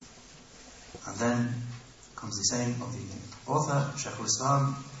then comes the saying of the author, Shaykh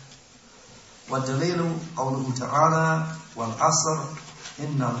al-Islam, وَالدَّلِيلُ قَوْلُهُ تَعَالَى وَالْعَصْرِ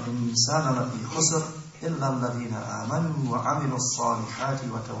إِنَّ الْإِنسَانَ لَفِي خُسْرٍ إِلَّا الَّذِينَ آمَنُوا وَعَمِلُوا الصَّالِحَاتِ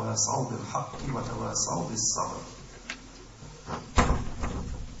وَتَوَاصَوْا بِالْحَقِّ وَتَوَاصَوْا بِالصَّبْرِ.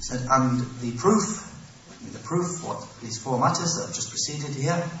 He said, and the proof, what these four matters that have just preceded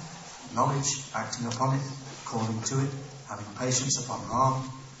here, knowledge, acting upon it, according to it, having patience upon harm,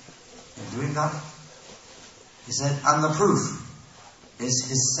 in doing that. He said, and the proof is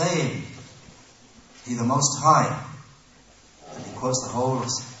his saying, He the Most High. And he quotes the whole of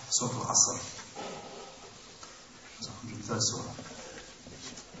Surah Al-Asr. It's 103rd Surah.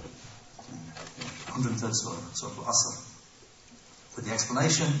 103rd Surah, Surah Al-Asr. With the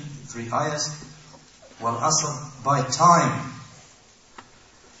explanation, 3 ayahs. Wal-Asr, by time,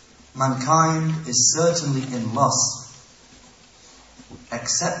 mankind is certainly in loss,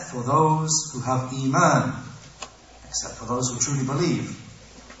 except for those who have Iman, except for those who truly believe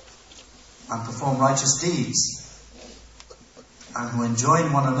and perform righteous deeds, and who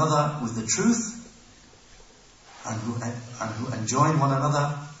enjoin one another with the truth, and who enjoin one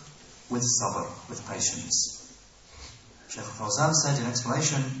another with sabr, with patience. Shaykh Fawzan said in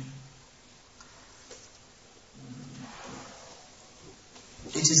explanation,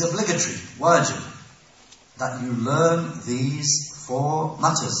 it is obligatory, wajib, that you learn these 4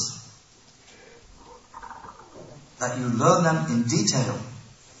 matters, that you learn them in detail.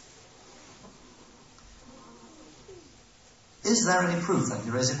 Is there any proof? Then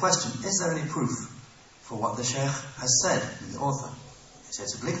you raise a question. Is there any proof for what the Shaykh has said, the author? He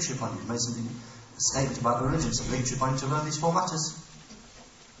says it's obligatory upon you. He made a statement about the religion. It's obligatory upon you to learn these 4 matters.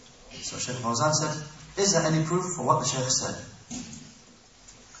 So Shaykh Fawzan said, is there any proof for what the Shaykh said?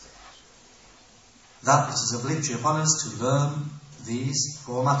 That it is obligatory upon us to learn these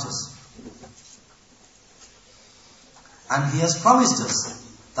 4 matters. And he has promised us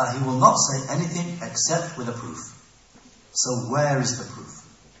that he will not say anything except with a proof. So where is the proof?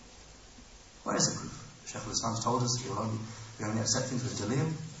 Where is the proof? Shaykh al-Islam told us we only accept things with dalil,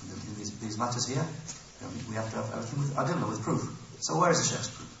 in these matters here. We have to have everything with adillah, with proof. So where is the Shaykh's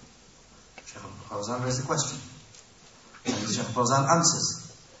proof? Shaykh al-Fawzan raised the question. And Shaykh al-Fawzan answers.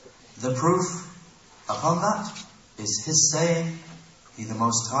 The proof upon that is his saying, He the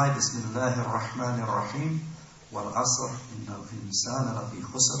Most High, Bismillahir Rahmanir Rahim, Wal Asr, Innal Insana Lafi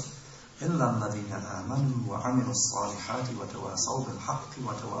Khusr, Illa Alladhina Amanu wa Amilu Salihati wa Tawasaw bil Haqqi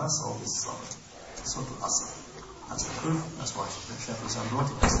wa Tawasaw bis Sabr. Surah Al-Asr. That's the proof. That's why Shaykh al-Islam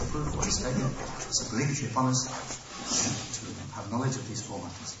brought it. That's the proof. What he's saying, it's obligatory upon us to have knowledge of these 4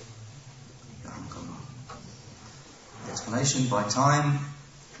 matters. The explanation, by time,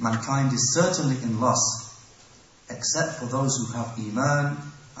 mankind is certainly in loss, except for those who have Iman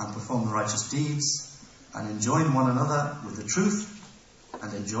and perform the righteous deeds, and enjoin one another with the truth,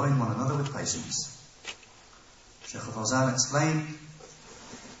 and enjoin one another with patience. Shaykh Fawzan explained,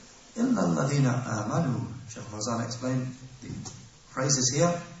 إِلَّا الَّذِينَ آمَنُوا. Shaykh Fawzan explained the phrases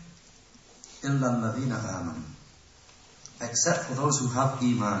here, إِلَّا الَّذِينَ آمَنُوا, except for those who have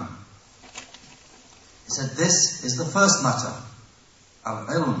Iman. He said this is the first matter,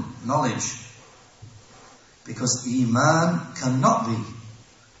 al-ilm, knowledge, because Iman cannot be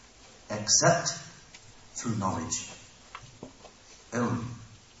except through knowledge. Ilm,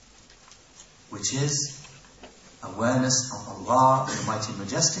 which is awareness of Allah, the Mighty and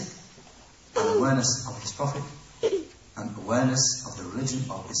Majestic, and awareness of His Prophet, and awareness of the religion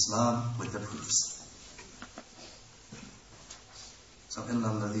of Islam with the proofs. So,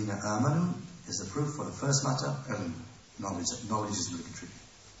 إِلَّا الَّذِينَ آمَنُوا is the proof for the first matter, ilm, knowledge. Knowledge is obligatory.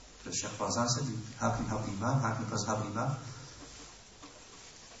 Because Shaykh Fawzan said, how can you have Iman? How can a person have Iman?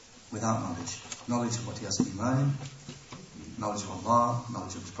 Without knowledge. Knowledge of what he has Iman in, knowledge of Allah,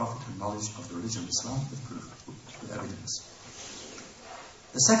 knowledge of His Prophet, and knowledge of the religion of Islam with proof, with evidence.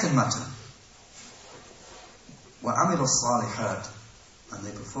 The second matter, وَعَمِلُوا الصَّالِحَاتِ, and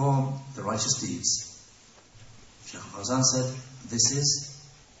they perform the righteous deeds. Shaykh Fawzan said, this is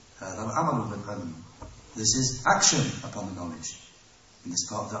هَذَا الْعَمَلُ بِالْعِلْمِ, this is action upon the knowledge. In this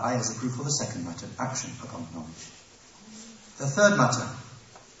part of the ayah is a proof for the second matter, action upon the knowledge. The third matter,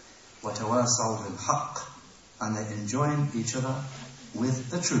 وَتَوَاصَوْا بِالْحَقِّ, and they enjoin each other with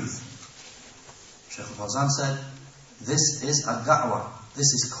the truth. Shaykh Fawzan said, this is a da'wah,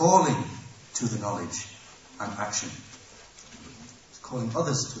 this is calling to the knowledge and action. It's calling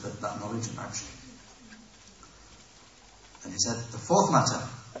others to that knowledge and action. And he said, the fourth matter,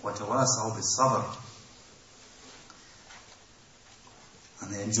 وَتَوَاصَوْا بِالصَّبْرِ,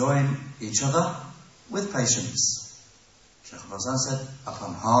 and they enjoin each other with patience. Shaykh Fawzan said,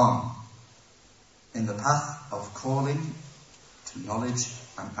 upon harm. in the path of calling to knowledge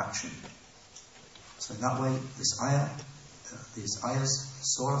and action. So in that way, these ayahs,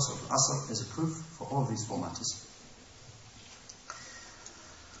 Surah Al-Asr, is a proof for all these four matters.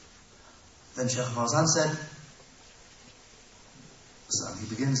 Then Shaykh Fawzan said, so he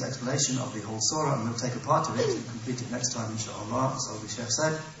begins explanation of the whole surah, and we'll take a part of it and complete it next time, inshaAllah. So the Shaykh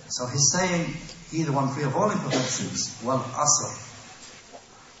said, so he's saying, he the one free of all imperfections, wal asr.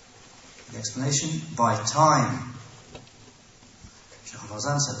 The explanation, by time. Shaykh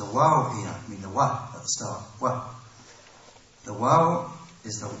Fawzan said, the waw here, I mean the wa at the start, wa. The waw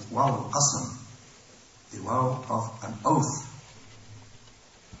is the waw al-qasam, the waw of an oath.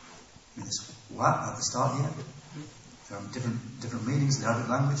 I mean this wa at the start here. There are different meanings in the Arabic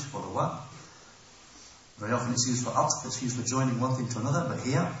language for the wa. Very often it's used for atf, it's used for joining one thing to another, but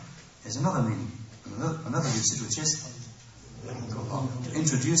here is another meaning, another usage, which is to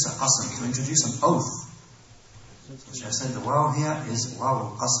introduce a qasam, to introduce an oath. So I said the waw here is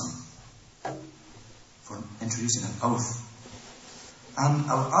waw al-qasam, for introducing an oath. And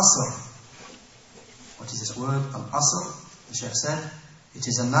al-asr, what is this word? Al-asr, the Shaykh said, it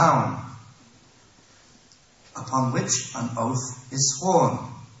is a noun upon which an oath is sworn.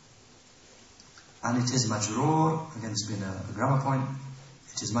 And it is majroor, again it's been a grammar point,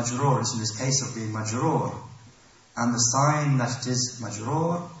 it is majroor, it's in this case of being majroor. And the sign that it is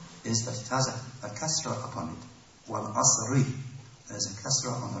majroor is that it has a kasra upon it. Wal asri, there's a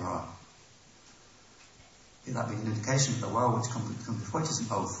kasra on the ra. That being an indication that the waw which comes before it is an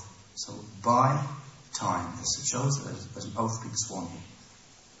oath. So by time, this shows that there's an oath being sworn here.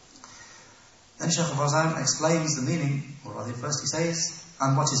 Then Shaykh Fawzan explains the meaning, or rather first he says,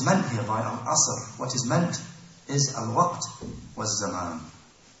 and what is meant here by al-asr, what is meant is al-waqt was-zaman.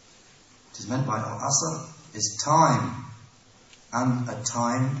 What is meant by al-asr is time and a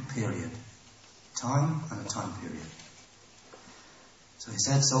time period. Time and a time period. So he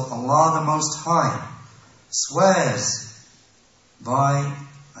said, so Allah the Most High swears by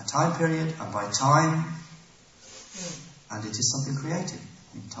a time period and by time, and it is something created.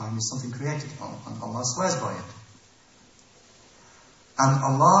 Time is something created, and Allah swears by it. And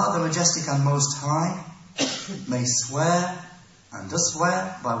Allah, the Majestic and Most High, may swear and does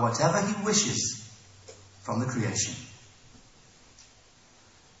swear by whatever He wishes from the creation.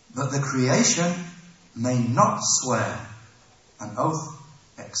 But the creation may not swear an oath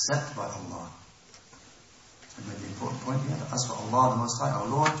except by Allah. So maybe the important point here, that as for Allah, the Most High, our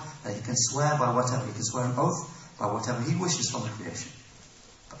Lord, that He can swear by whatever, He can swear an oath by whatever He wishes from the creation.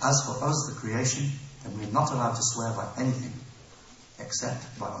 But as for us, the creation, then we are not allowed to swear by anything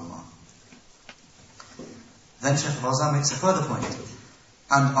except by Allah. Then Shaykh Fawzan makes a further point.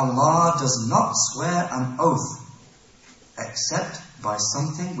 And Allah does not swear an oath except by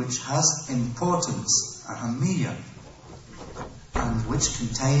something which has importance, ahamiyya, and which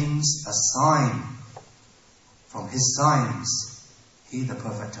contains a sign from His signs, He the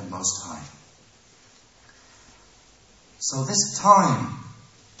Perfect and Most High. So this time,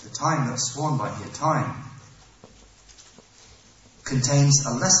 the time that's sworn by here, time, contains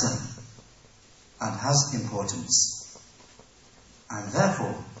a lesson and has importance. And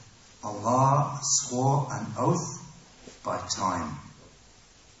therefore, Allah swore an oath by time.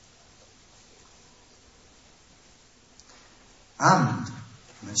 And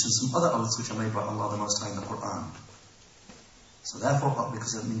he mentions some other oaths which are made by Allah the Most High in the Quran. So therefore,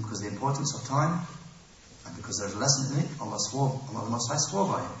 because of the importance of time, and because there's a lesson in it, Allah the Most High swore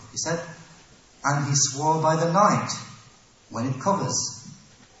by it. He said, and He swore by the night when it covers.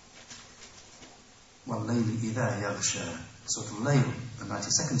 وَاللَّيْلِ إِذَا يَغْشَى, Surah Al-Layl, the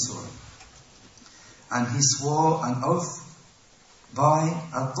 92nd surah. And He swore an oath by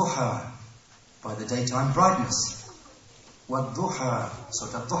al-duha, by the daytime brightness. وَالduha,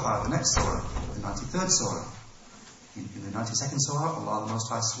 Surah Al-Duha, the next surah, the 93rd surah. In the 92nd surah, Allah the Most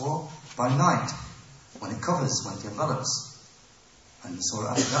High swore by night, when it covers, when it envelops. And the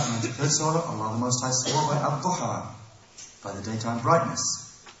surah after that, 93rd surah, Allah the Most High swore by al-duha, by the daytime brightness.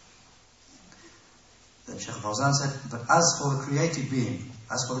 Then Shaykh Fawzan said, but as for the created being,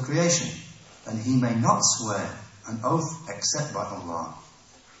 as for the creation, then he may not swear an oath except by Allah.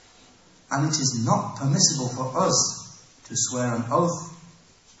 And it is not permissible for us to swear an oath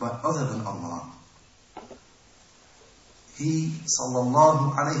by other than Allah. He,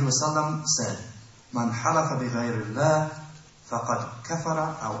 sallallahu alayhi wasallam, said, Man halafa bi ghayrillah faqad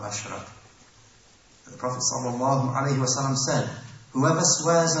kafara aw ashrak. The Prophet sallallahu alayhi wasallam said, whoever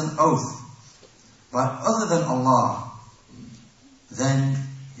swears an oath by other than Allah, then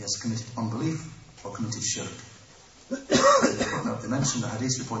he has committed unbelief or committed shirk. They mentioned the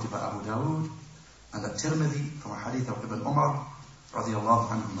hadith reported by Abu Dawud and at Tirmidhi from a hadith of Ibn Umar radiyallahu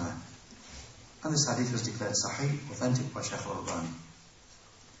anhuma. And this hadith was declared sahih, authentic by Shaykh al-Albani.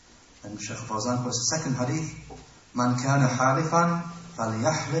 And Shaykh Fawzan quotes the second hadith, Man kana halifan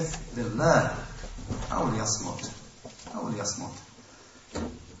falyahlif billah aw liyasmut.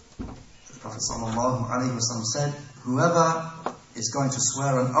 The Prophet sallallahu alayhi wa sallam said, whoever is going to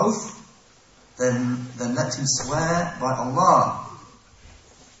swear an oath, then let him swear by Allah,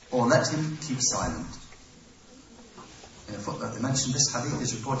 or let him keep silent. In a footnote, they mentioned this hadith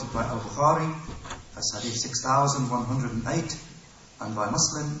is reported by Al-Bukhari as hadith 6108, and by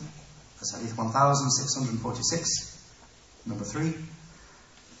Muslim as hadith 1646, number 3.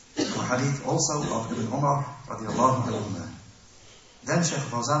 A hadith also of Ibn Umar radiyallahu anhu. Then Shaykh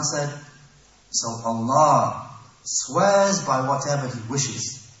Fawzan said, so Allah swears by whatever He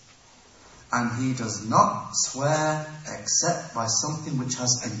wishes, and He does not swear except by something which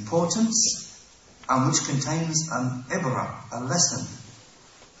has importance and which contains an ibrah, a lesson.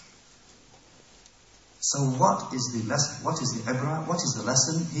 So what is the lesson? What is the ibrah? What is the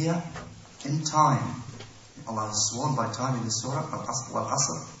lesson here? In time. Allah has sworn by time in this surah,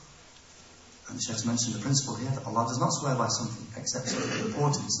 Al-Asr. And the Shaykh's mentioned the principle here that Allah does not swear by something except something of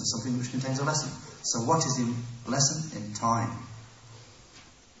importance and something which contains a lesson. So what is the lesson? In time.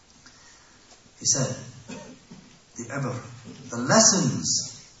 He said, the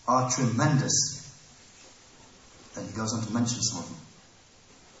lessons are tremendous. Then he goes on to mention some of them.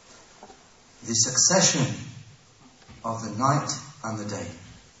 The succession of the night and the day.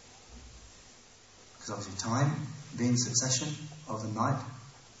 Because obviously time being succession of the night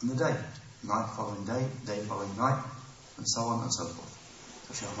and the day. Night following day, day following night, and so on and so forth.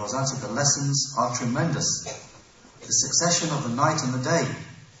 So Shaykh Fawzan said the lessons are tremendous. The succession of the night and the day,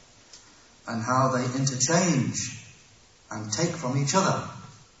 and how they interchange and take from each other.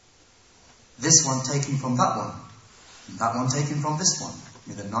 This one taking from that one, and that one taking from this one.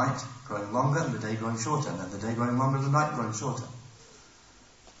 With the night growing longer and the day growing shorter, and then the day growing longer and the night growing shorter.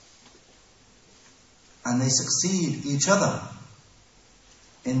 And they succeed each other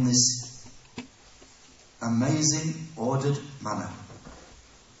in this amazing, ordered manner,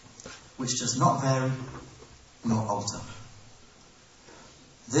 which does not vary nor alter.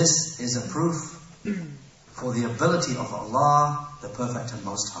 This is a proof for the ability of Allah, the Perfect and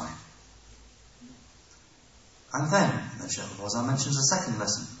Most High. And then Shaykh Fawzan mentions a second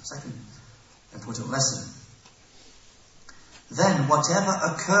lesson, a second important lesson. Then whatever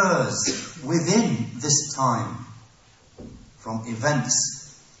occurs within this time, from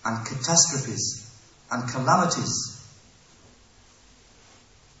events and catastrophes and calamities,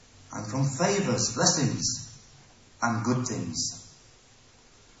 and from favours, blessings, and good things.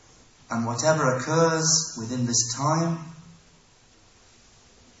 And whatever occurs within this time,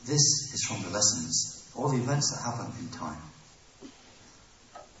 this is from the lessons, all the events that happen in time.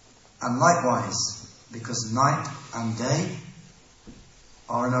 And likewise, because night and day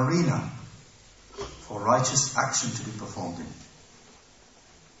are an arena for righteous action to be performed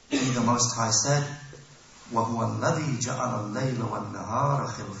in. He, the Most High, said, وَهُوَ الَّذِي جَعَلَ اللَّيْلَ وَالنَّهَارَ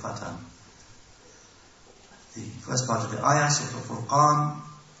خِلْفَةً. The first part of the ayah, Surah Al-Furqan,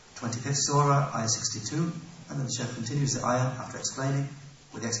 25th Surah, ayah 62. And then the Shaykh continues the ayah after explaining,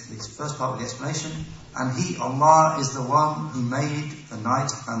 with the first part with the explanation. And He, Allah, is the one who made the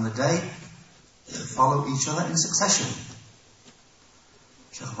night and the day to follow each other in succession.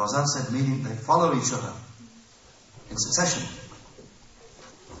 Shaykh Fawzan said, meaning they follow each other in succession.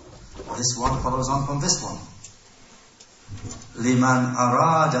 This one follows on from this one. لِمَنْ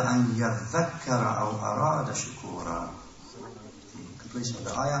أَرَادَ أَنْ يَذَّكَّرَ أَوْ أَرَادَ شُكُورًا. The completion of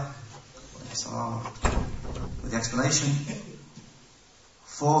the ayah, with the explanation.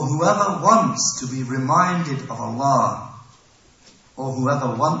 For whoever wants to be reminded of Allah, or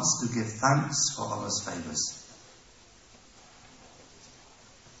whoever wants to give thanks for Allah's favours.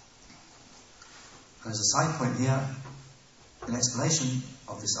 There's a side point here, an explanation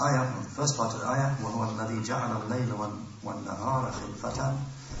of this ayah, from the first part of the ayah, وَهُوَ الَّذِي جَعَلَ اللَّيْلَ وَالنَّهَارَ خِلْفَةً.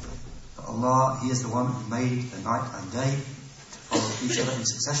 Allah, He is the one who made the night and day to follow each other in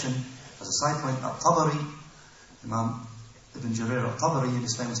succession. As a side point, At-Tabari, Imam Ibn Jarir Al-Tabari, in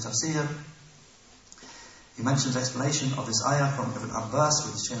his famous tafsir, he mentions explanation of this ayah from Ibn Abbas,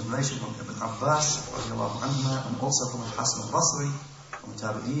 with his chain of relation from Ibn Abbas, and also from Al-Hasan Al-Basri, from the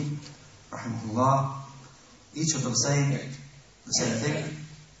Tabi'een, rahimahullah, each of them saying the same thing,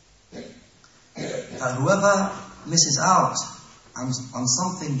 that whoever misses out on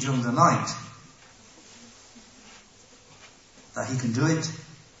something during the night, that he can do it,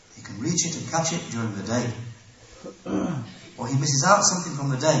 he can reach it and catch it during the day. Or he misses out something from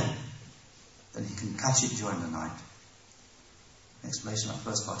the day, then he can catch it during the night. Explanation of the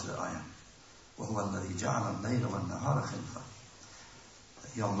first part of the ayah. وَهُوَ الَّذِي جَعَلَ اللَّيْلَ وَالنَّهَارَ خِلْفًا.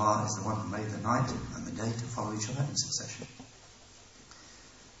 That He, Allah, is the one who made the night and the day to follow each other in succession.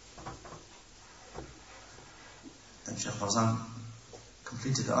 Then Shaykh Fawzan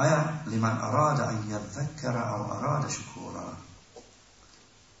completed the ayah, لِمَنْ أَرَادَ أَنْ يَذَّكَّرَ أَوْ أَرَادَ شُكُورًا.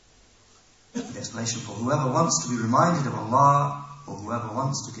 The explanation for whoever wants to be reminded of Allah, or whoever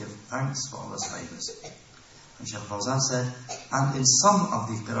wants to give thanks for Allah's favours. And Shaykh Fawzan said, and in some of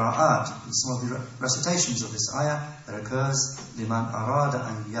the qira'at, in some of the recitations of this ayah, there occurs liman arada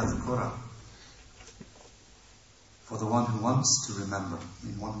an yadhkura, for the one who wants to remember, I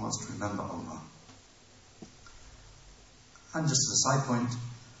mean one who wants to remember Allah. And just as a side point,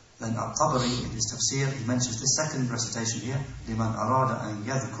 then At-Tabari in his tafsir, he mentions this second recitation here, liman arada an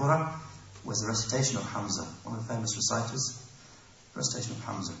yadhkura, was the recitation of Hamza, one of the famous reciters, recitation of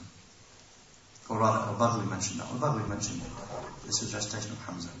Hamza. Or rather, Al-Baghawi mentioned that. Al-Baghawi mentioned this was recitation of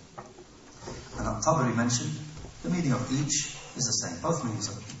Hamza. And At-Tabari mentioned the meaning of each is the same. Both meanings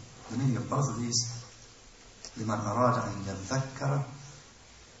of the meaning of both of these, liman arada an yadhakkara,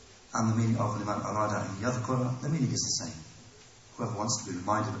 and the meaning of liman arada an yadhkura, the meaning is the same. Whoever wants to be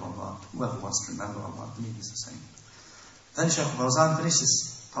reminded of Allah, whoever wants to remember Allah, the meaning is the same. Then Shaykh Fawzan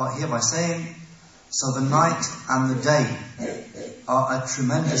finishes part here by saying, so the night and the day are a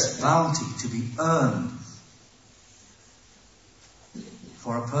tremendous bounty to be earned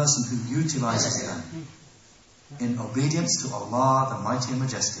for a person who utilizes them in obedience to Allah, the Mighty and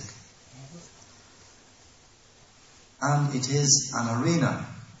Majestic. And it is an arena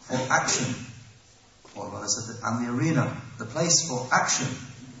for action, or rather said, and the arena, the place for action,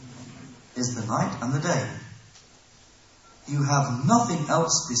 is the night and the day. You have nothing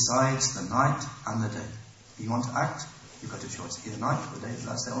else besides the night and the day. If you want to act, you've got a choice. Either night or day,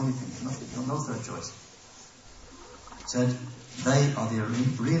 that's the only thing. You've no third choice. It said, they are the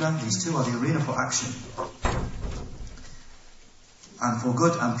arena, these two are the arena for action. And for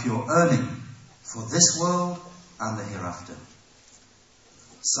good and pure earning, for this world and the hereafter.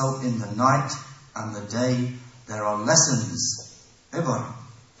 So in the night and the day, there are lessons, ibar,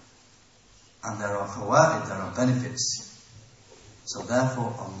 and there are fawaid, there are benefits. So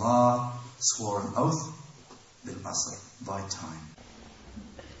therefore Allah swore an oath bil asr, by time.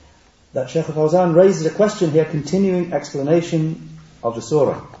 That Shaykh Fawzan raises a question here, continuing explanation of the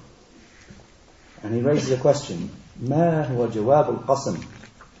surah. And he raises a question, ما هو جواب القسم?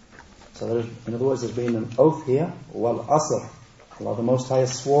 So there is, in other words, there's been an oath here, wal asr. Allah the Most High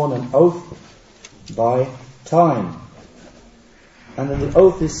has sworn an oath by time. And then the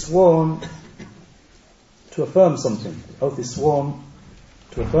oath is sworn to affirm something. The oath is sworn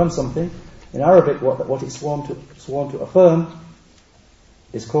to affirm something. In Arabic, what it's sworn to affirm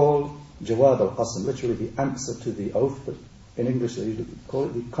is called jawab al-qasm, literally the answer to the oath, but in English they usually call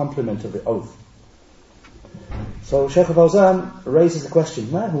it the complement of the oath. So Shaykh Fawzan raises the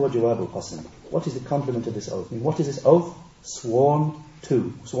question, ma huwa jawab al-qasm? What is the complement of this oath? I mean, what is this oath sworn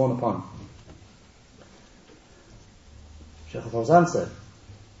to, sworn upon? Shaykh Fawzan said,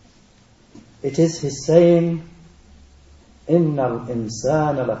 it is his saying, Innal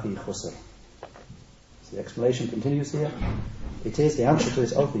insana lafi khusr. So the explanation continues here. It is the answer to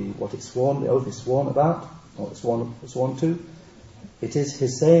this oath, what it's sworn, the oath is sworn about, or it's sworn to. It is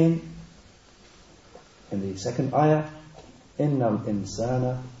his saying in the second ayah, Innal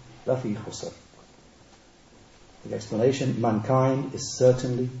insana lafi khusr. The explanation, mankind is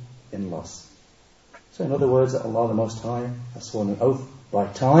certainly in loss. So in other words, that Allah the Most High has sworn an oath by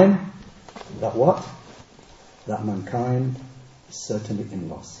time, that what? That mankind is certainly in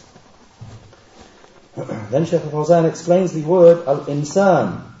loss. Then Shaykh Fawzan explains the word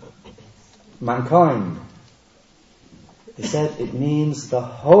al-insan, mankind. He said it means the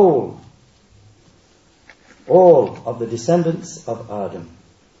whole, all of the descendants of Adam.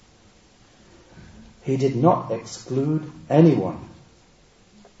 He did not exclude anyone,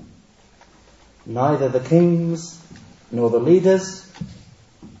 neither the kings, nor the leaders,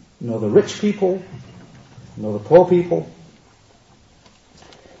 nor the rich people, nor the poor people,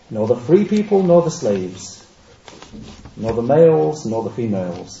 nor the free people, nor the slaves, nor the males, nor the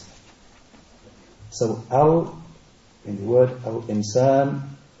females. So al, in the word al-insan,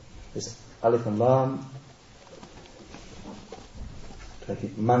 is alif and lam,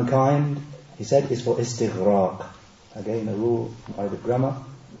 mankind, he said, is for istighraq. Again, a rule in Arabic grammar.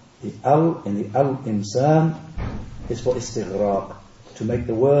 The al in the al-insan is for istighraq, to make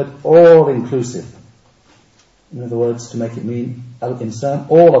the word all-inclusive. In other words, to make it mean al-insan,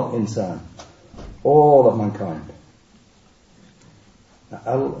 all of insan, all of mankind.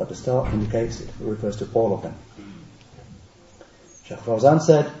 Al at the start indicates it refers to all of them. Shaykh Fawzan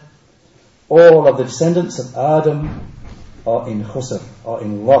said, all of the descendants of Adam are in khusr, are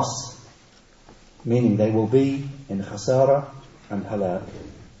in loss, meaning they will be in khasara and halak.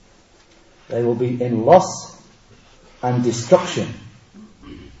 They will be in loss and destruction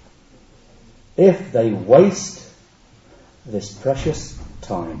if they waste this precious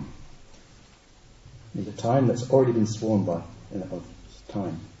time. The time that's already been sworn by in of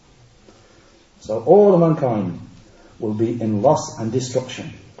time. So all of mankind will be in loss and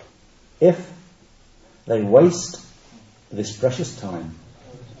destruction if they waste this precious time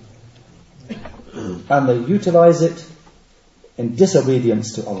and they utilize it in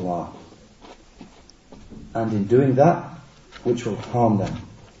disobedience to Allah and in doing that which will harm them.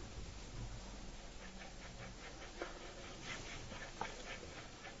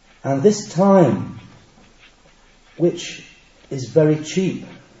 And this time, which is very cheap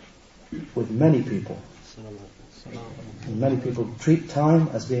with many people, and many people treat time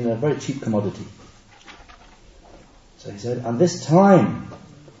as being a very cheap commodity. So he said, and this time,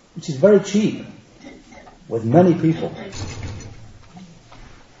 which is very cheap with many people,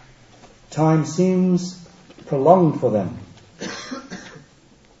 time seems prolonged for them.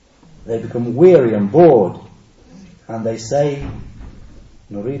 They become weary and bored, and they say,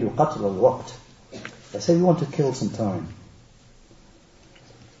 نريد قتل الوقت. They say, we want to kill some time.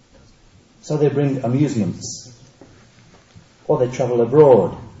 So they bring amusements, or they travel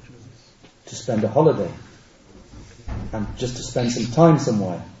abroad to spend a holiday, and just to spend some time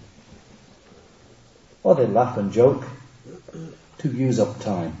somewhere. Or they laugh and joke to use up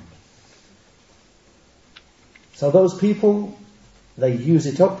time. So those people, they use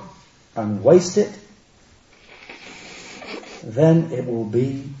it up and waste it, then it will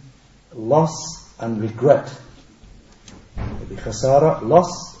be loss and regret. It will be khasara,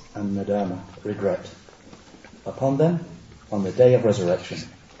 loss, and nadama, regret, upon them on the day of resurrection.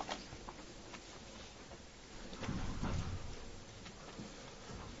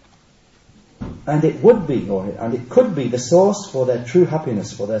 And it would be, and it could be the source for their true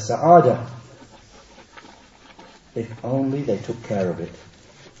happiness, for their sa'adah, if only they took care of it.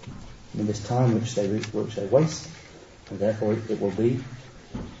 In this time which they waste, and therefore it will be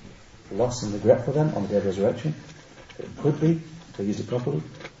loss and regret for them on the day of resurrection. It could be, if they use it properly,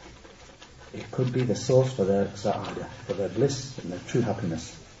 it could be the source for their sa'adah, for their bliss and their true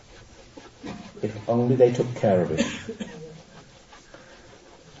happiness, if only they took care of it.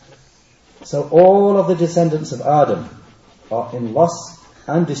 So all of the descendants of Adam are in loss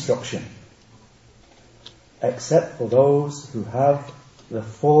and destruction, except for those who have the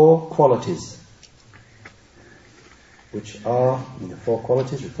four qualities, which are the four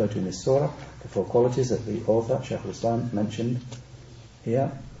qualities referred to in this surah, the four qualities that the author, Shaykh al-Islam, mentioned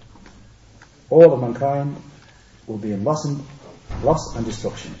here. All of mankind will be in loss and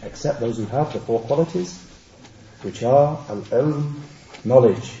destruction, except those who have the four qualities, which are al-ilm,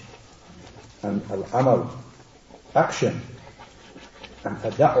 knowledge, and al-amal, action, and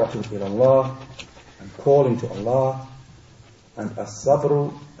ad-da'watu ila Allah, and calling to Allah, and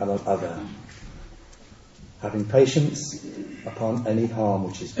as-sabru ala al-adha, having patience upon any harm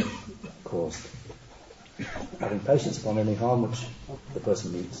which is caused. Having patience upon any harm which the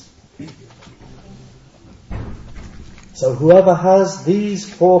person meets. So whoever has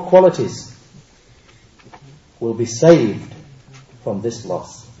these four qualities will be saved from this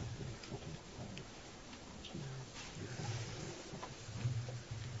loss.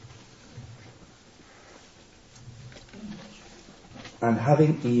 And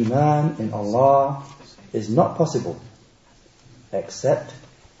having Iman in Allah is not possible except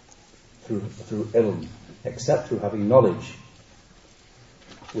through ilm, except through having knowledge,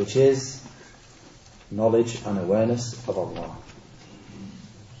 which is knowledge and awareness of Allah.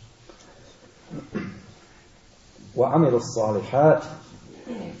 وَعَمِلُوا الصَّالِحَاتِ.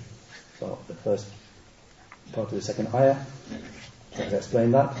 So the first part of the second ayah, let's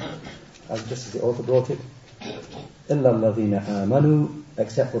explain that, just as the author brought it. إِلَّا الَّذِينَ آمَنُوا,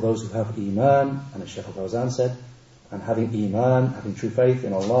 except for those who have Iman, and as Shaykh Fawzan said, and having Iman, having true faith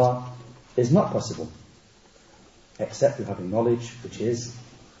in Allah, is not possible except through having knowledge, which is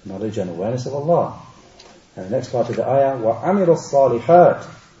knowledge and awareness of Allah. And the next part of the ayah, وَعَمِلُوا الصَّالِحَاتِ,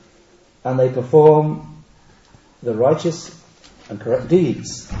 and they perform the righteous and correct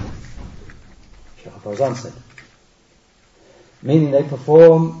deeds, Shaykh Fawzan said, meaning they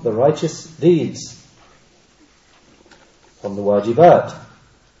perform the righteous deeds from the wajibat,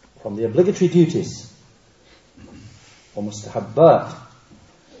 from the obligatory duties, or mustahabbat,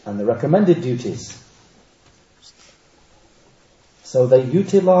 and the recommended duties. So they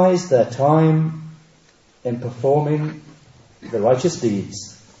utilize their time in performing the righteous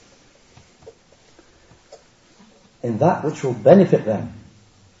deeds, in that which will benefit them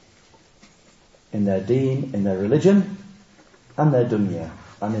in their deen, in their religion, and their dunya,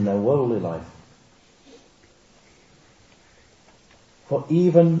 and in their worldly life. For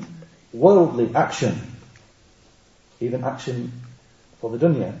even worldly action, even action for the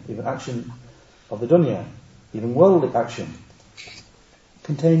dunya, even action of the dunya, even worldly action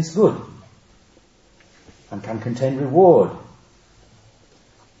contains good and can contain reward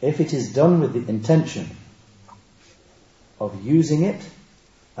if it is done with the intention of using it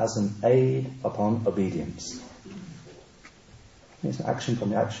as an aid upon obedience. It's an action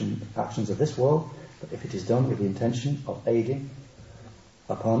from the actions of this world, but if it is done with the intention of aiding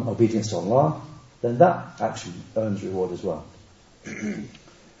upon obedience to Allah, then that action earns reward as well.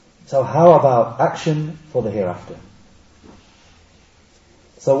 So how about action for the hereafter?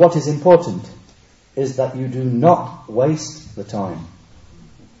 So what is important is that you do not waste the time.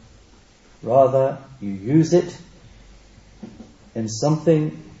 Rather, you use it in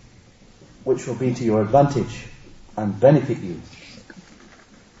something which will be to your advantage and benefit you.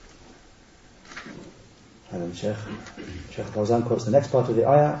 And then Shaykh Fawzan quotes the next part of the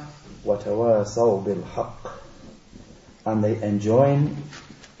ayah, وَتَوَاسَوْا بِالْحَقِّ, and they enjoin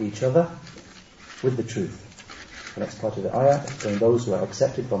each other with the truth. The next part of the ayah explains those who are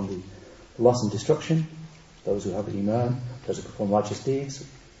accepted from the loss and destruction, those who have iman, those who perform righteous deeds.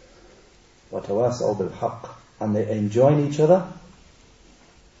 وَتَوَاسَوْا بِالْحَقِّ, and they enjoin each other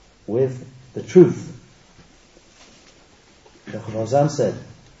with the truth. Shaykh Fawzan said,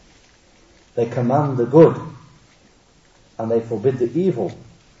 they command the good and they forbid the evil,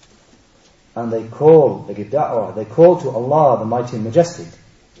 and they give da'wah, they call to Allah the Mighty and Majestic,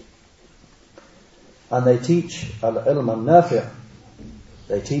 and they teach al-ilm al-nafi',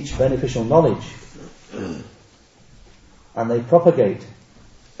 they teach beneficial knowledge, and they propagate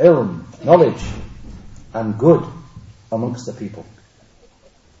ilm, knowledge, and good amongst the people.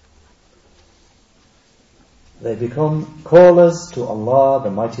 They become callers to Allah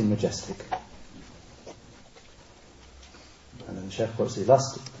the Mighty and Majestic. And then the Shaykh quotes the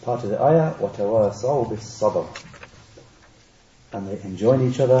last part of the ayah, وَتَوَاسَوْا بِالصَّبْرِ, and they enjoin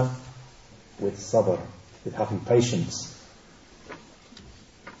each other with sabr, with having patience.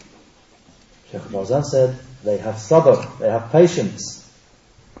 Shaykh Fawzan said, they have sabr, they have patience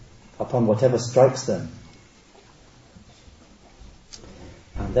upon whatever strikes them.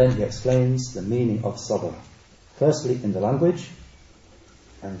 And then he explains the meaning of sabr. Firstly in the language,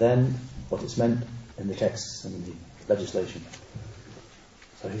 and then what it's meant in the texts and in the legislation.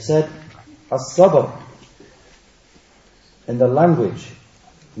 So he said, as-sabr in the language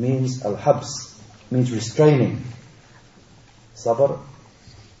means al-habs, means restraining. Sabr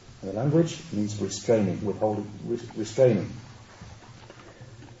in the language means restraining, withholding, restraining.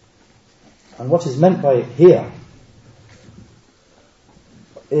 And what is meant by it here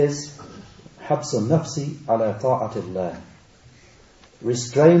is حبس النفس على طاعة الله,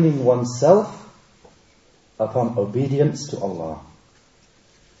 restraining oneself upon obedience to Allah.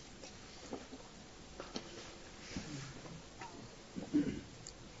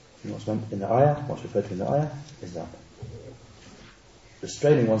 What's meant in the ayah, what's referred to in the ayah is that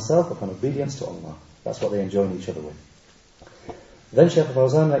restraining oneself upon obedience to Allah. That's what they enjoin each other with. Then Shaykh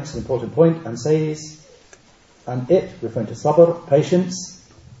Fawzan makes an important point and says, and it, referring to sabr, patience,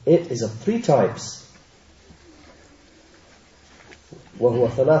 it is of three types. وهو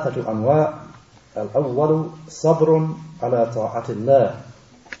ثلاثة أنواع. الأول صبر على طاعة الله.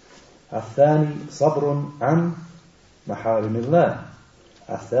 الثاني صبر عن محارم الله.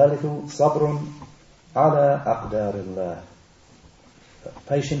 الثالث صبر على أقدار الله.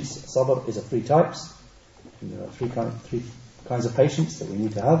 Patience, sabr, is of three types. There are three kinds of patience that we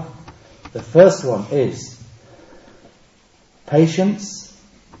need to have. The first one is patience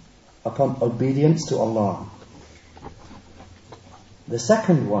upon obedience to Allah. The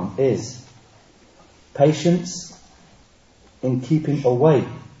second one is patience in keeping away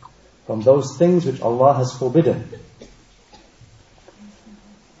from those things which Allah has forbidden.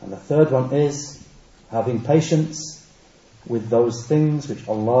 And the third one is having patience with those things which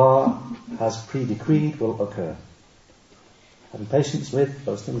Allah has pre-decreed will occur. Having patience with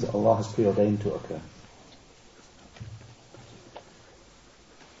those things that Allah has preordained to occur.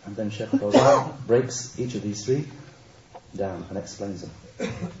 And then Shaykh Fawzan breaks each of these three down and explains them.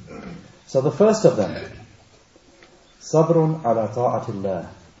 So the first of them, Sabrun ala ta'atillah,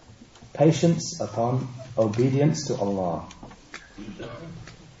 patience upon obedience to Allah.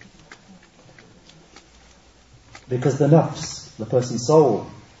 Because the nafs the person's soul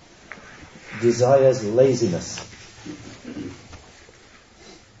desires laziness,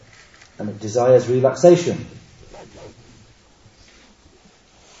 and it desires relaxation.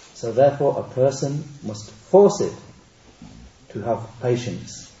 So therefore a person must force it to have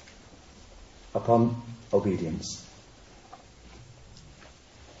patience upon obedience.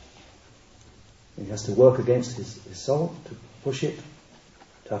 He has to work against his soul, to push it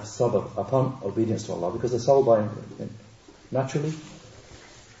to have sabr upon obedience to Allah, because the soul by naturally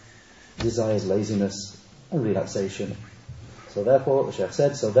desires laziness and relaxation. So therefore, the Shaykh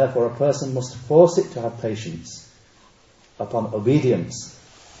said, so therefore a person must force it to have patience upon obedience,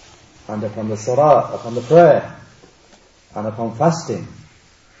 and upon the salah, upon the prayer, and upon fasting,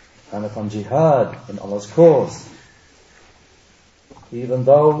 and upon jihad in Allah's cause, even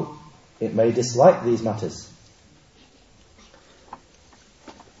though it may dislike these matters.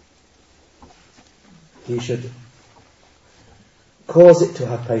 He should cause it to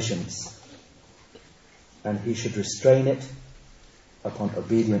have patience, and he should restrain it upon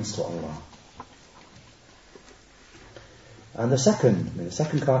obedience to Allah. And the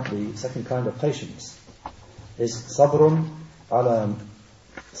second kind of patience is sabrun an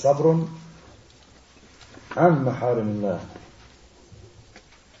maharimillah.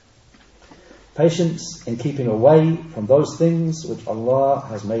 Patience in keeping away from those things which Allah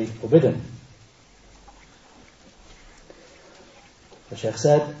has made forbidden. The Shaykh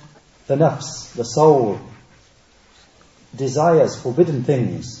said, the nafs, the soul, desires forbidden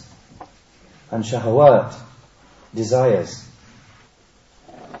things, and shahawat, desires.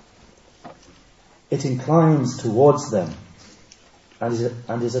 It inclines towards them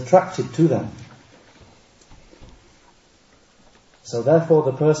and is attracted to them. So therefore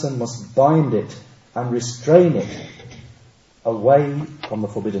the person must bind it and restrain it away from the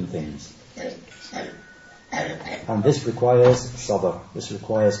forbidden things. And this requires sabr, this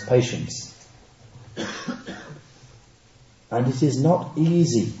requires patience. And it is not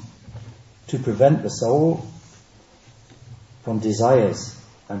easy to prevent the soul from desires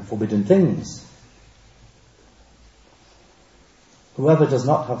and forbidden things. Whoever does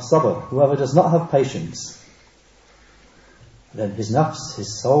not have sabr, whoever does not have patience, then his nafs,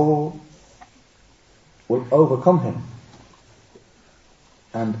 his soul, will overcome him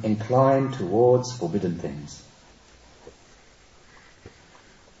and incline towards forbidden things.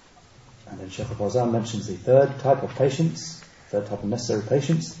 And then Shaykh Fawzan mentions the third type of patience, third type of necessary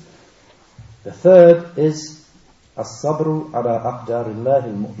patience. The third is as-sabru ala aqdarillahi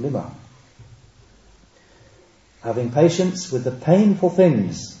al-mu'lima. Having patience with the painful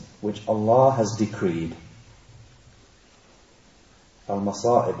things which Allah has decreed.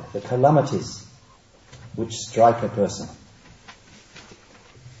 Al-masa'ib, the calamities which strike a person.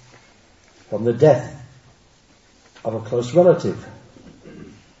 From the death of a close relative,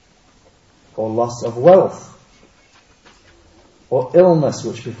 or loss of wealth, or illness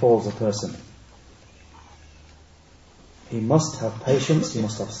which befalls a person. He must have patience, he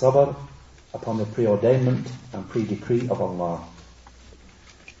must have sabr upon the preordainment and pre-decree of Allah.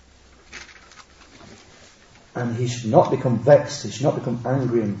 And he should not become vexed, he should not become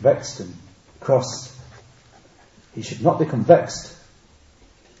angry and vexed and cross. He should not become vexed,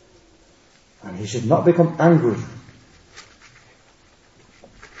 and he should not become angry.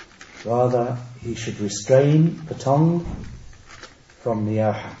 Rather, he should restrain the tongue from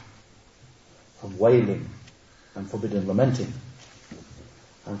niyaha, from wailing and forbidden lamenting,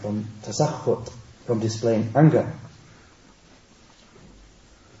 and from tasakhut, from displaying anger.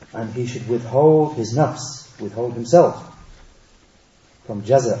 And he should withhold his nafs, withhold himself from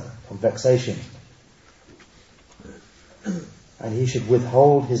jaza, from vexation. And he should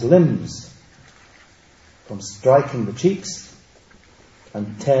withhold his limbs from striking the cheeks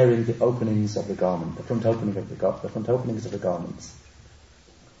and tearing the openings of the garment, the front openings of the garments.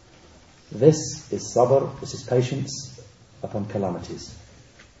 This is sabr, this is patience upon calamities.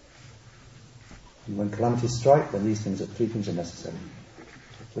 And when calamities strike, then three things are necessary.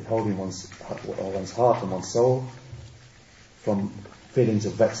 Withholding one's heart and one's soul from feelings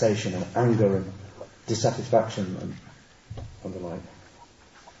of vexation and anger and dissatisfaction and the like.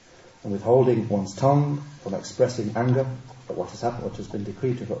 And withholding one's tongue from expressing anger at what has happened, what has been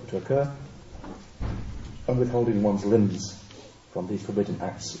decreed to occur. And withholding one's limbs from these forbidden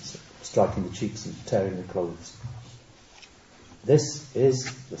acts, striking the cheeks and tearing the clothes. This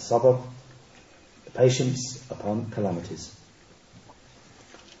is the sabr, the patience upon calamities.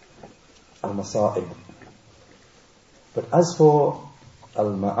 Al-masa'ib. But as for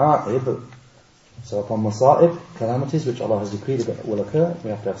al-ma'a'ib, so upon masa'ib, calamities which Allah has decreed will occur, we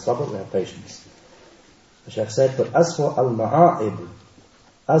have to have sabr, we have patience. The Shaykh said, but as for al-ma'a'ib,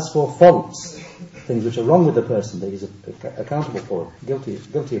 as for faults, things which are wrong with the person that he's accountable for,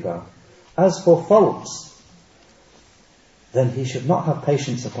 guilty about, as for faults, then he should not have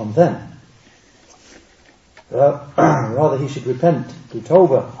patience upon them. Rather he should repent to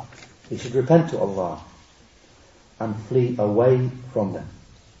Tawbah, he should repent to Allah and flee away from them.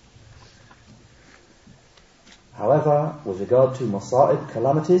 However, with regard to masa'ib,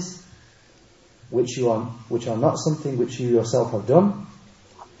 calamities, which are not something which you yourself have done,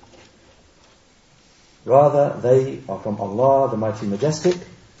 rather they are from Allah, the Mighty Majestic.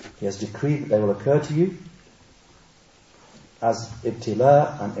 He has decreed that they will occur to you as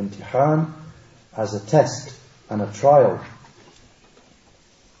ibtila and imtihan, as a test and a trial,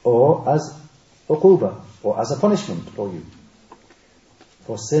 or as uquba, or as a punishment for you,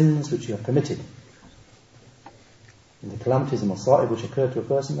 for sins which you have committed. In the calamities and masa'ib which occur to a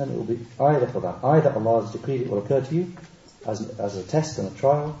person, then it will be either for that. Either Allah has decreed it will occur to you as a test and a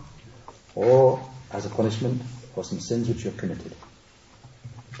trial, or as a punishment for some sins which you have committed.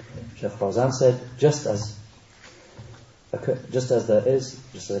 Shaykh Fawzan said, just as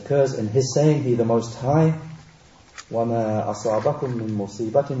occurs in his saying, He the Most High, وَمَا أَصَابَكُم مِّن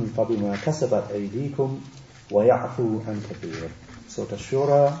مُّصِيبَةٍ فَبِمَا كَسَبَتْ أَيْدِيكُمْ وَيَعْفُو عَنْ كَثِيرٍ. Surah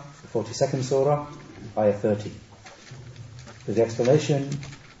Ash-Shura, 42nd Surah, Ayah 30. With the explanation,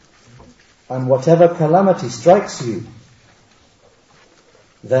 and whatever calamity strikes you,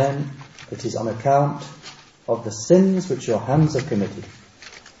 then it is on account of the sins which your hands have committed.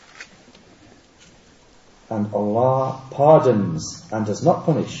 And Allah pardons and does not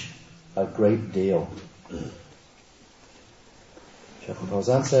punish a great deal. Shaykh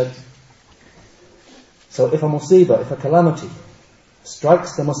Fawzan said, so if a musibah, if a calamity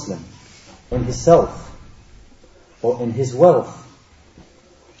strikes the Muslim in his self, or in his wealth,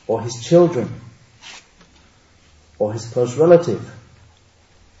 or his children, or his close relative,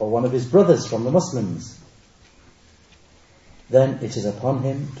 or one of his brothers from the Muslims, then it is upon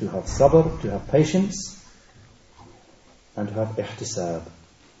him to have sabr, to have patience, and to have ihtisab,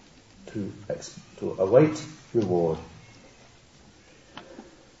 to await reward.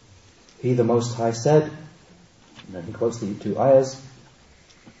 He the Most High said, and then he quotes the two ayahs,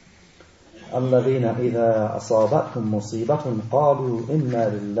 الَّذِينَ إِذَا أَصَابَتْهُمْ مُصِيبَةٌ قَالُوا إِنَّا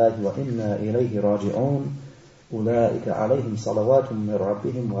لِلَّهِ وَإِنَّا إِلَيْهِ رَاجِعُونَ أُولَٰئِكَ عَلَيْهِمْ صَلَوَاتٌ مِّن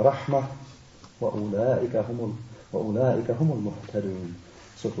رَّبِّهِمْ وَرَحْمَةٌ وَأُولَٰئِكَ هُمُ الْمُهْتَدُونَ.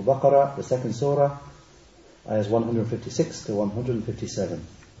 Surah Al-Baqarah, the second surah, ayahs 156 to 157.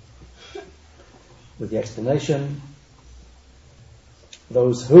 With the explanation,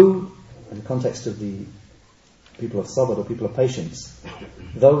 those who, in the context of the people of sabr or people of patience,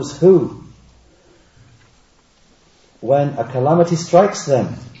 those who, when a calamity strikes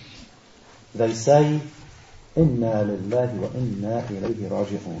them, they say, Inna lillahi wa inna ilayhi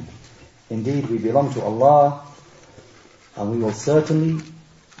raji'un. Indeed, we belong to Allah, and we will certainly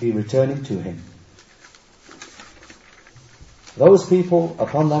be returning to Him. Those people,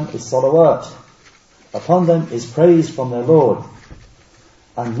 upon them is salawat, upon them is praise from their Lord,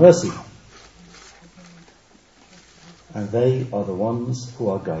 and mercy. And they are the ones who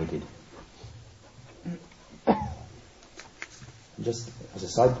are guided. Just as a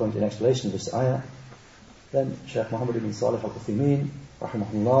side point in explanation of this ayah, then Shaykh Muhammad ibn Salih al-Uthaymeen,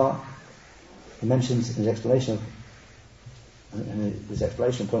 rahimahullah, he mentions in his explanation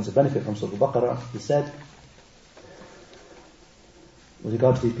points of benefit from Surah Al-Baqarah. He said, with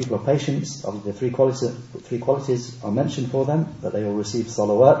regard to these people of patience, the three qualities are mentioned for them, that they will receive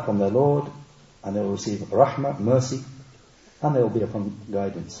salawat from their Lord, and they will receive rahmah, mercy, and they will be upon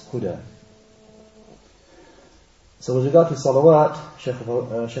guidance, huda. So with regard to salawat, Shaykh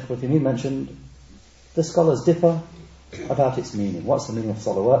Uthaymeen mentioned, the scholars differ about its meaning. What's the meaning of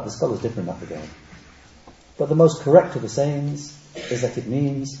salawat? The scholars differ in that regard. But the most correct of the sayings is that it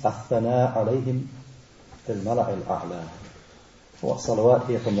means athana alayhim fil mala'il a'la. What salawat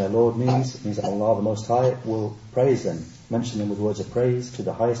here from their Lord means, it means that Allah the Most High will praise them, mention them with words of praise to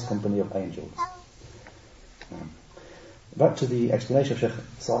the highest company of angels. Back to the explanation of Shaykh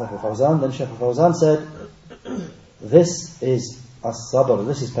Salih al-Fawzan, then Shaykh al-Fawzan said, this is as-sabr,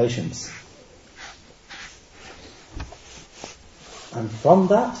 this is patience. And from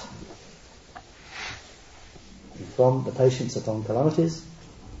that, from the patience upon calamities,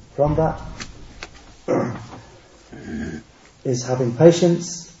 from that is having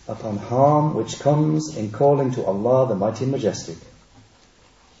patience upon harm which comes in calling to Allah the Mighty and Majestic.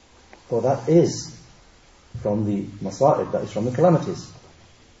 For that is from the masa'ib, that is from the calamities.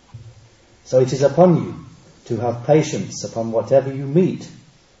 So it is upon you to have patience upon whatever you meet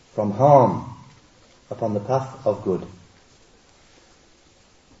from harm, upon the path of good.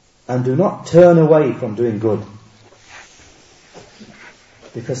 And do not turn away from doing good.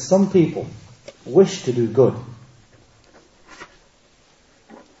 Because some people wish to do good.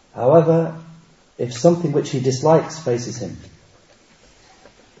 However, if something which he dislikes faces him,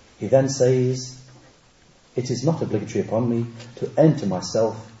 he then says, it is not obligatory upon me to enter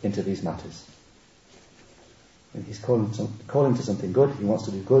myself into these matters. When he's calling to something good, he wants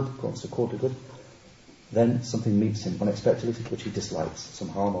to do good, he wants to call to good, then something meets him unexpectedly which he dislikes, some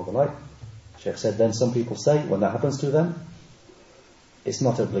harm or the like. Shaykh said, then some people say, when that happens to them, it's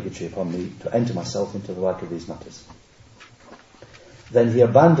not obligatory upon me to enter myself into the like of these matters. Then he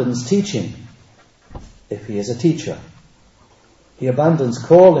abandons teaching, if he is a teacher. He abandons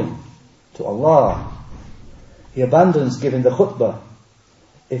calling to Allah. He abandons giving the khutbah,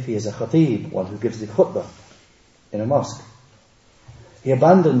 if he is a khatib, one who gives the khutbah in a mosque. He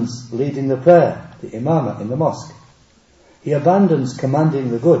abandons leading the prayer, the imamah in the mosque. He abandons commanding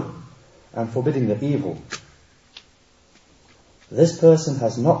the good and forbidding the evil. This person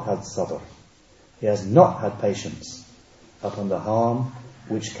has not had sabr. He has not had patience upon the harm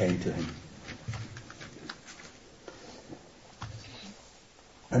which came to him.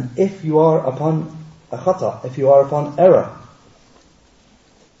 And if you are upon a khata, if you are upon error,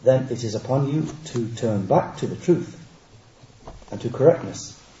 then it is upon you to turn back to the truth and to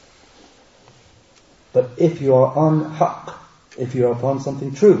correctness. But if you are on haqq, if you are upon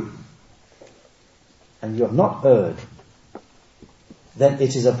something true, and you have not erred, then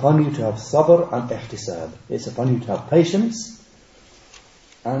it is upon you to have sabr and ihtisab. It's upon you to have patience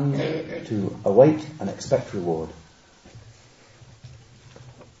and to await and expect reward.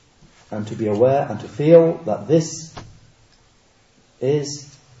 And to be aware and to feel that this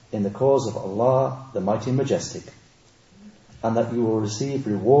is in the cause of Allah, the Mighty and Majestic, and that you will receive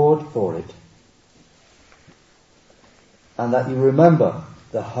reward for it. And that you remember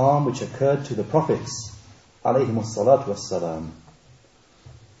the harm which occurred to the prophets, alayhimus salatu wassalam,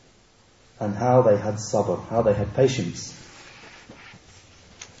 and how they had sabr, how they had patience,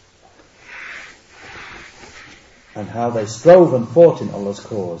 and how they strove and fought in Allah's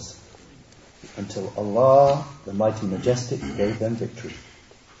cause until Allah, the Mighty and Majestic, gave them victory.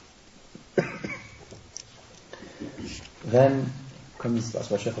 Then comes, that's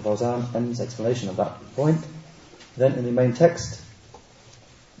where Shaykh Fawzan ends explanation of that point. Then in the main text,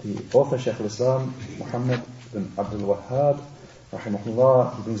 the author, Shaykh al-Islam, Muhammad bin Abdul Wahhab,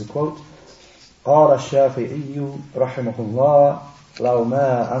 rahimahullah, he brings a quote, قال الشافعي رحمه الله لو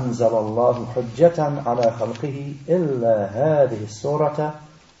ما أنزل الله حجة على خلقه إلا هذه السورة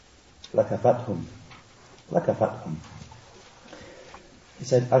لكفتهم. He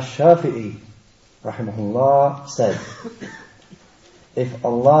said, Ash-Shafi'i rahimahullah said, if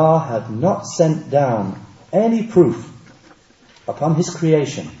Allah had not sent down any proof upon His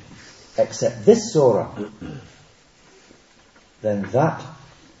creation except this surah, then that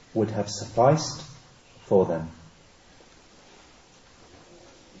would have sufficed for them.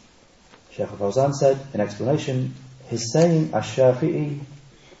 Shaykh Fawzan said in explanation, his saying Ash-Shafi'i,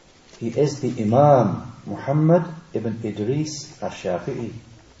 he is the Imam Muhammad ibn Idris Ash-Shafi'i.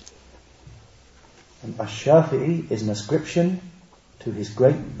 And Ash-Shafi'i is an ascription to his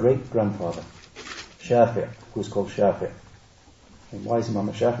great-great-grandfather, Shafi', who is called Shafi'. And why is Imam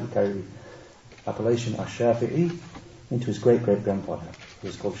Ash-Shafi'i carry the appellation Ash-Shafi'i into his great-great-grandfather, who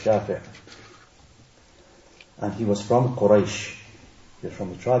is called Shafi'? And he was from Quraysh. He was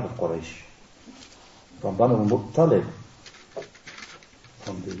from the tribe of Quraysh, from Banu Muttalib,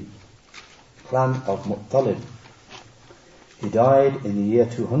 from the clan of Muttalib. He died in the year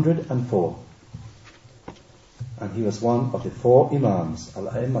 204, and he was one of the four Imams,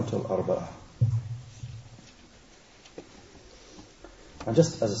 Al-A'immatul Arba'ah. And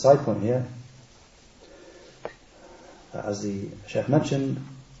just as a side point here, as the Shaykh mentioned,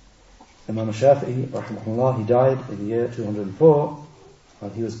 Imam Shafi'i, rahimahullah, he died in the year 204,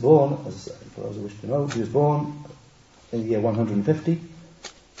 and he was born, as for those who wish to know, he was born in the year 150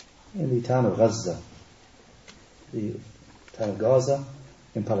 in the town of Gaza, the town of Gaza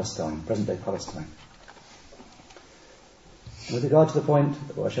in Palestine, present-day Palestine. With regard to the point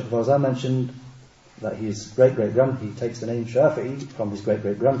where Shaykh Fawzan mentioned that his great-great-grandfather, he takes the name Shafi'i from his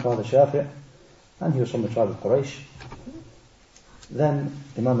great-great-grandfather Shafi', and he was from the tribe of Quraysh. Then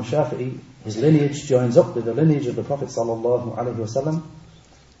Imam Shafi'i, his lineage joins up with the lineage of the Prophet sallallahu alaihi wasallam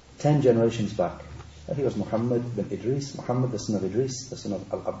 10 generations back. And he was Muhammad bin Idris, Muhammad the son of Idris, the son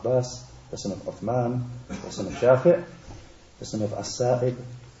of Al-Abbas, the son of Uthman, the son of Shafi', the son of As-Sa'ib,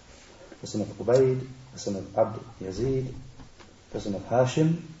 the son of Ubayd, the son of Abd Yazid, the son of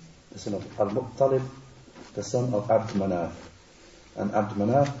Hashim, the son of Al-Muttalib, the son of Abd Manaf. And Abd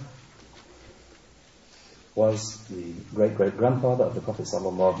Manaf was the great-great-grandfather of the Prophet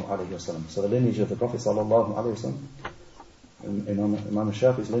sallallahu alaihi wasallam. So the lineage of the Prophet sallallahu alaihi wasallam, Imam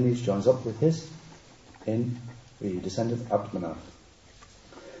Shafi'i's lineage joins up with his in the descendant of Abd Manaf.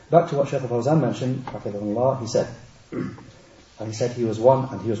 Back to what Shaykh Fawzan mentioned, hafidhahullah, he said, he was one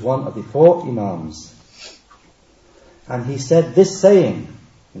of the 4 Imams. And he said this saying,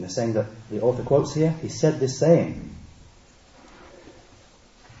 in the saying that the author quotes here, he said this saying,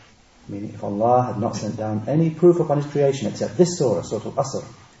 meaning if Allah had not sent down any proof upon His creation except this surah, Surah Al-Asr,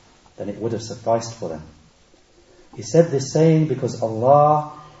 then it would have sufficed for them. He said this saying because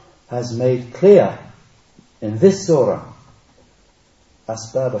Allah has made clear in this surah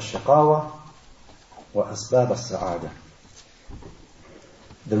أسباب الشقاوة وأسباب السعادة,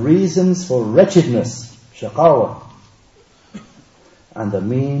 the reasons for wretchedness, shaqawa, and the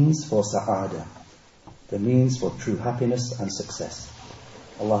means for sa'ada, the means for true happiness and success.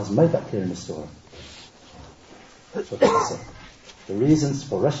 Allah has made that clear in this surah. The reasons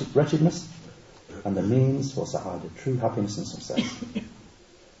for wretchedness and the means for sa'ada, true happiness and success.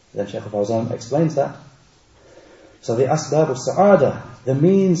 Then Shaykh Fawzan explains that. So the asbab of sa'ada, the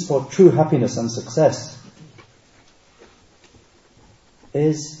means for true happiness and success,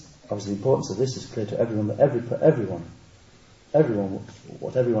 is, obviously the importance of this is clear to everyone, that everyone,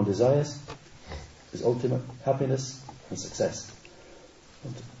 what everyone desires is ultimate happiness and success.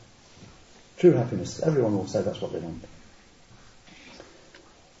 True happiness, everyone will say that's what they want.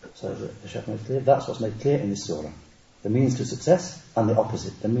 So the Shaykh made clear, that's what's made clear in this surah. The means to success and the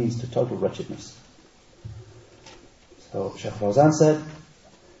opposite, the means to total wretchedness. So Shaykh Fawzan said,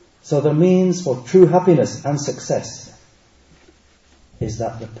 so the means for true happiness and success is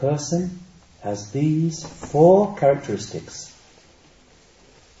that the person has these 4 characteristics: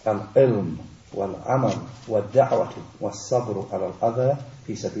 al-ilm, wal-amal, wal-da'watu, wal-sabru ala-al-adha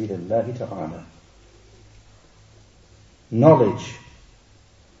fi sabilillahi ta'ala. Knowledge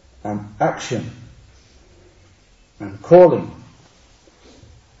and action and calling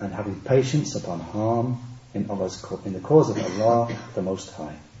and having patience upon harm in the cause of Allah the Most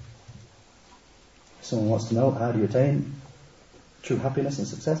High. If someone wants to know how do you attain true happiness and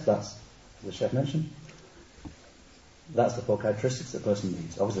success, that's, as the Shaykh mentioned, that's the 4 characteristics that a person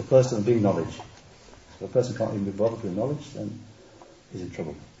needs. Obviously the first of them being knowledge. If a person can't even be bothered with knowledge, then he's in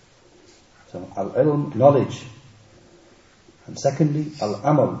trouble. So al-ilm, knowledge. And secondly,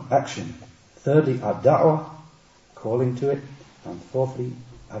 al-amal, action. Thirdly, ad-da'wah, calling to it. And fourthly,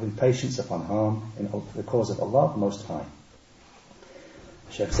 having patience upon harm in the cause of Allah the Most High.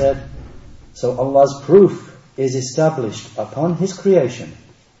 The Shaykh said, so Allah's proof is established upon His creation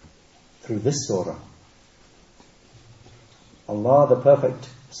through this surah. Allah the Perfect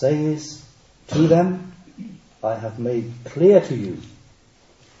says to them, I have made clear to you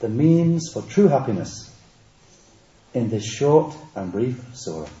the means for true happiness in this short and brief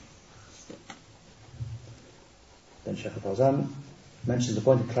surah. Then Shaykh Fawzan mentions the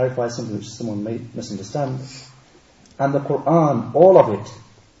point to clarify something which someone may misunderstand. And the Quran, all of it,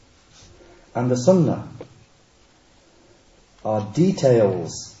 and the Sunnah are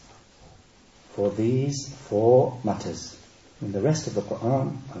details for these 4 matters. And the rest of the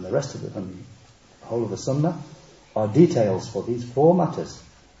Quran and the rest of the whole of the Sunnah are details for these 4 matters.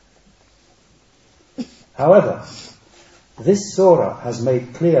 However, this surah has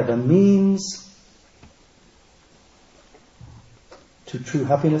made clear the means to true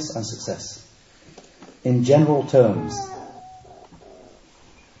happiness and success in general terms.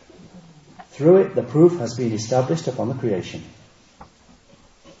 Through it, the proof has been established upon the creation.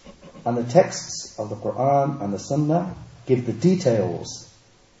 And the texts of the Quran and the Sunnah give the details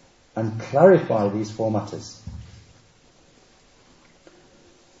and clarify these 4 matters.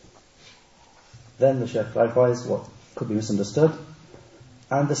 Then the Shaykh clarifies what could be misunderstood.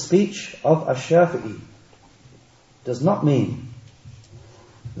 And the speech of Ash-Shafi'i does not mean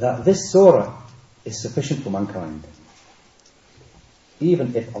that this surah is sufficient for mankind,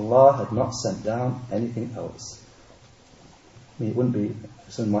 even if Allah had not sent down anything else. I mean, it wouldn't be,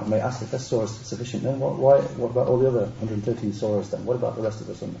 someone may ask if this surah is sufficient, then what about all the other 113 surahs then? What about the rest of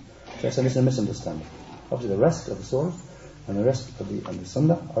the Sunnah? So it's a misunderstanding. Obviously the rest of the surah and the rest of the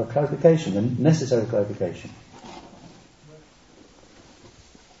Sunnah are a clarification, a necessary clarification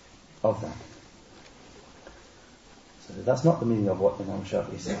of that. So that's not the meaning of what Imam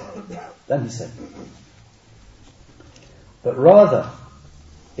Shafi'i said. Then he said, but rather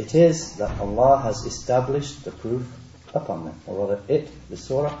it is that Allah has established the proof upon them, or rather the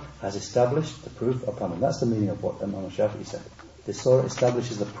surah has established the proof upon them. That's the meaning of what Imam Shafi'i said. This surah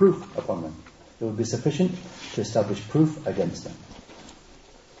establishes the proof upon them. it would be sufficient to establish proof against them.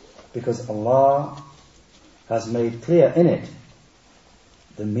 Because Allah has made clear in it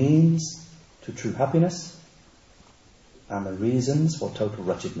the means to true happiness and the reasons for total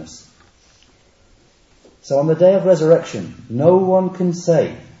wretchedness. So on the day of resurrection, no one can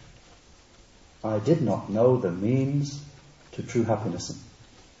say, I did not know the means to true happiness,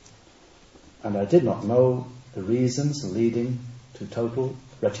 and I did not know the reasons leading to total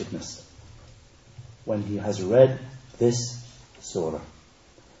wretchedness, when he has read this surah,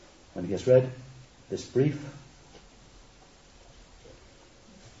 when he has read this brief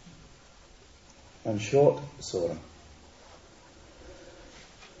and short surah.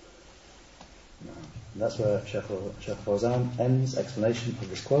 And that's where Shaykh Fawzan ends explanation of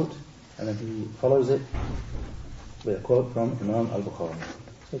this quote, and then he follows it with a quote from Imam al-Bukhari.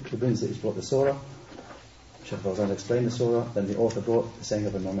 So he brings it, he's brought the surah, Shaykh Fawzan explained the surah, then the author brought the saying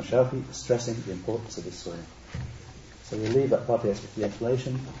of Imam al-Shafi, stressing the importance of this surah. So we'll leave that part of the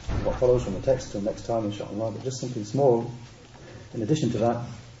explanation, what follows from the text till next time, inshallah, but just something small. In addition to that,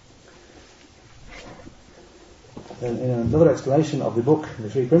 then in another explanation of the book, The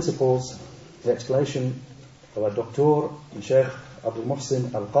Three Principles, the explanation of a Doctor, Shaykh Abdul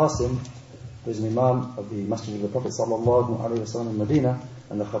Muhsin Al-Qasim, who is an Imam of the Masjid of the Prophet sallallahu alaihi wasallam in Medina,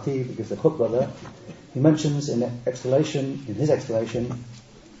 and the Khatib who gives the khutbah there. He mentions in his explanation, he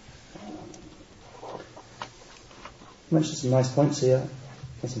mentions some nice points here,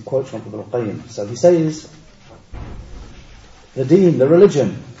 and some quotes from Ibn al-Qayyim. So he says, the deen, the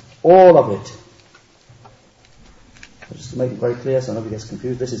religion, all of it. Just to make it very clear so nobody gets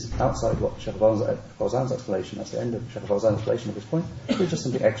confused, this is outside what Shaykh Fawzan's explanation, that's the end of Shaykh Fawzan's explanation of this point. It's just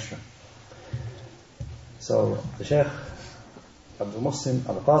something extra. So the Shaykh Abdul Muhsin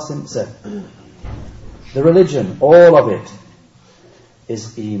Al-Qasim said, the religion, all of it,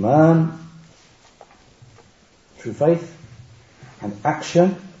 is Iman, true faith, and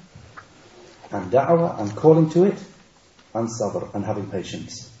action, and da'wah, and calling to it, and sabr, and having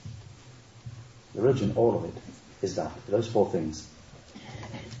patience. The religion, all of it, is that, those four things.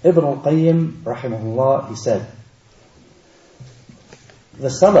 Ibn al-Qayyim, rahimahullah, he said, the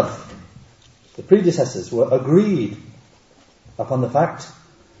Salaf, the predecessors, were agreed upon the fact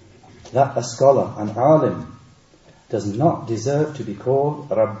that a scholar, an alim, does not deserve to be called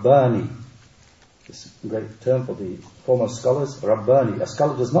Rabbani. This is a great term for the foremost scholars, Rabbani. A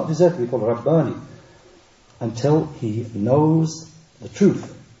scholar does not deserve to be called Rabbani until he knows the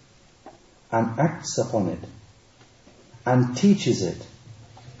truth and acts upon it and teaches it.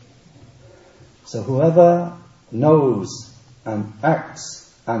 So whoever knows and acts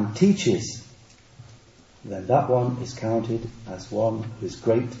and teaches, then that one is counted as one who is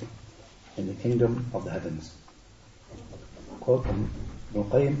great in the kingdom of the heavens. Quote from Ibn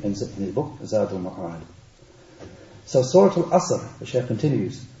Qayyim in his book Zad al-Ma'ad. So Surah Al-Asr, the Shaykh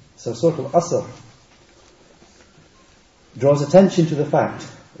continues, so Surah Al-Asr draws attention to the fact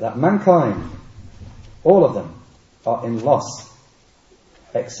that mankind, all of them, are in loss,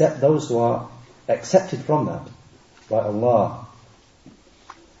 except those who are accepted from that by Allah,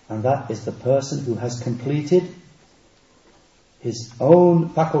 and that is the person who has completed his own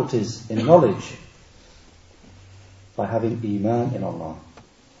faculties in knowledge by having Iman in Allah,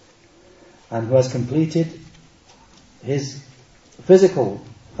 and who has completed his physical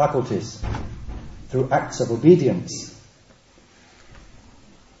faculties through acts of obedience.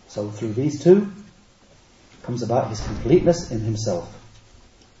 So through these two comes about his completeness in himself,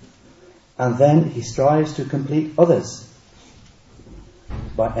 and then he strives to complete others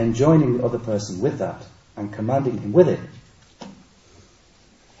by enjoining the other person with that and commanding him with it,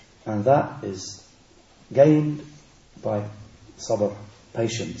 and that is gained by sabr,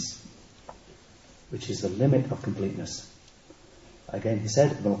 patience, which is the limit of completeness. Again he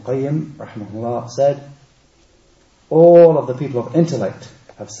said, Ibn al-Qayyim rahimahullah said, all of the people of intellect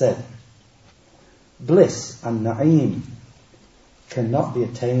have said, bliss and na'im cannot be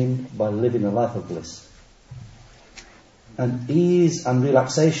attained by living a life of bliss, and ease and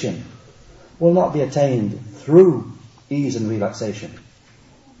relaxation will not be attained through ease and relaxation.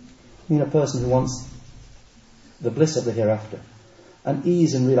 I mean, a person who wants the bliss of the hereafter and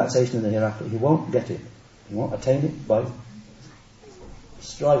ease and relaxation in the hereafter, he won't get it, he won't attain it by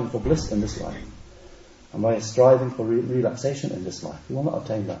striving for bliss in this life and by striving for relaxation in this life. He will not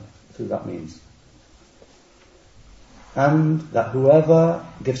attain that through that means. And that whoever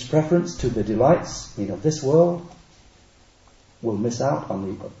gives preference to the delights of this world will miss out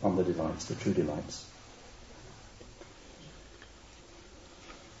on the delights, the true delights.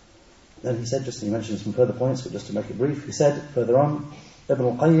 Then he said, he mentioned some further points, but just to make it brief, he said further on, Ibn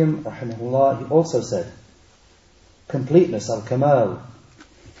al-Qayyim, rahimahullah, he also said, completeness, al-kamal,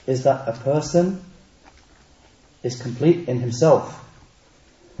 is that a person is complete in himself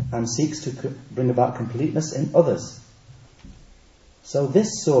and seeks to bring about completeness in others. So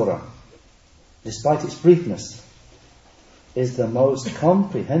this surah, despite its briefness, is the most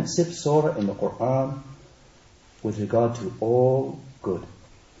comprehensive surah in the Quran with regard to all good.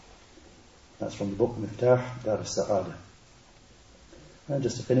 That's from the book Miftah Dar al-Sa'adah. And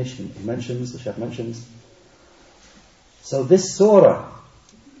just to finish, the Shaykh mentions, so this surah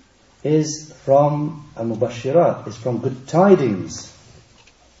is from al-Mubashirat, is from good tidings,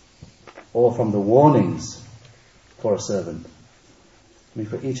 or from the warnings for a servant. I mean,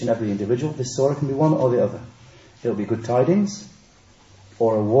 for each and every individual, this surah can be one or the other. It'll be good tidings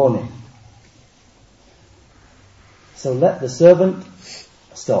or a warning. So let the servant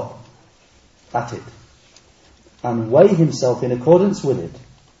stop at it and weigh himself in accordance with it.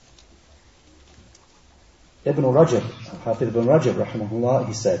 Ibn Rajab, Hafiz ibn Rajab, rahimahullah,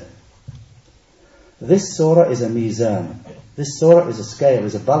 he said, this surah is a mizan. This surah is a scale,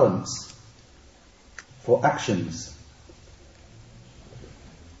 is a balance for actions.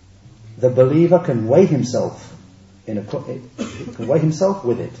 The believer can weigh himself can weigh himself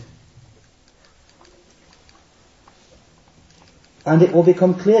with it, and it will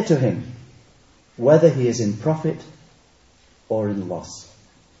become clear to him whether he is in profit or in loss.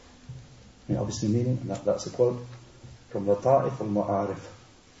 I mean, obviously meaning, and that's a quote from Lata'if al-Mu'arif.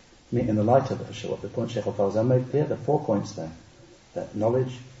 I mean, in the light of the point Shaykh al-Fawzan made clear, there are 4 points there. That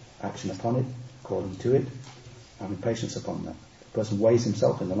knowledge, action upon it, according to it, and patience upon that. The person weighs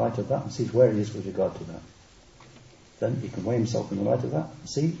himself in the light of that and sees where he is with regard to that. Then he can weigh himself in the light of that and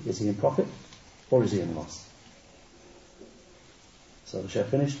see, is he in profit or is he in loss? So the Shaykh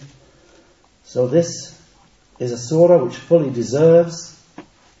finished. So this is a surah which fully deserves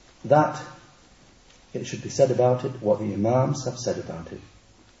that it should be said about it what the Imams have said about it,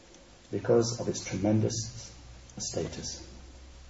 because of its tremendous status.